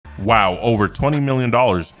Wow, over $20 million.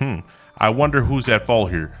 I wonder who's at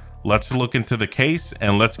fault here. Let's look into the case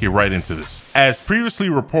and let's get right into this. As previously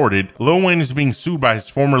reported, Lil Wayne is being sued by his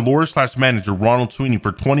former lawyer/manager Ronald Sweeney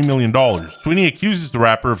for $20 million. Sweeney accuses the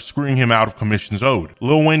rapper of screwing him out of commissions owed.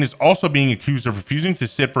 Lil Wayne is also being accused of refusing to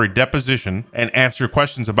sit for a deposition and answer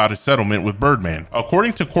questions about his settlement with Birdman.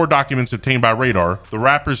 According to court documents obtained by Radar, the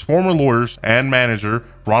rapper's former lawyers and manager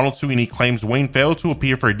Ronald Sweeney claims Wayne failed to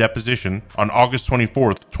appear for a deposition on August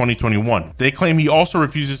 24th, 2021. They claim he also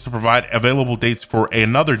refuses to provide available dates for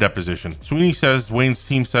another deposition. Sweeney says Wayne's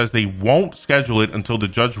team says they won't schedule it until the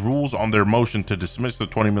judge rules on their motion to dismiss the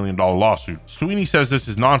 $20 million lawsuit. Sweeney says this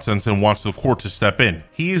is nonsense and wants the court to step in.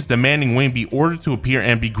 He is demanding Wayne be ordered to appear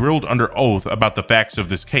and be grilled under oath about the facts of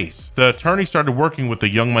this case. The attorney started working with the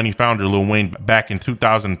Young Money founder Lil Wayne back in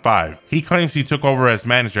 2005. He claims he took over as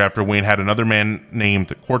manager after Wayne had another man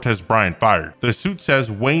named Cortez Bryant fired. The suit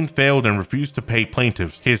says Wayne failed and refused to pay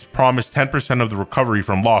plaintiffs his promised 10% of the recovery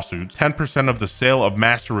from lawsuits, 10% of the sale of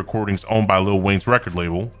master recordings owned by Lil Wayne's record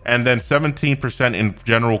label, and then 17% in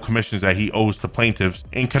general commissions that he owes to plaintiffs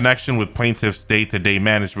in connection with plaintiffs' day-to-day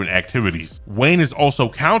management activities. Wayne is also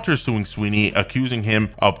countersuing Sweeney, accusing him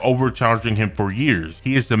of overcharging him for years.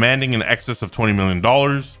 He is demanding in excess of $20 million.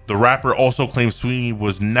 The rapper also claims Sweeney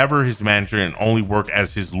was never his manager and only worked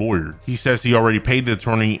as his lawyer. He says he already paid the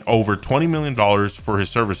attorney over $20 million for his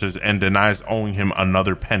services and denies owing him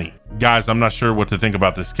another penny. Guys, I'm not sure what to think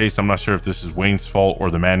about this case. I'm not sure if this is Wayne's fault or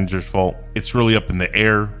the manager's fault. It's really up in the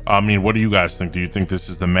air. I mean, what do you guys think? Do you think this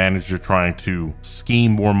is the manager trying to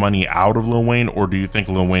scheme more money out of Lil Wayne, or do you think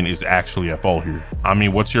Lil Wayne is actually at fault here? I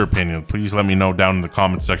mean, what's your opinion? Please let me know down in the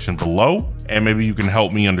comment section below, and maybe you can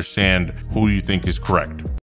help me understand who you think is correct.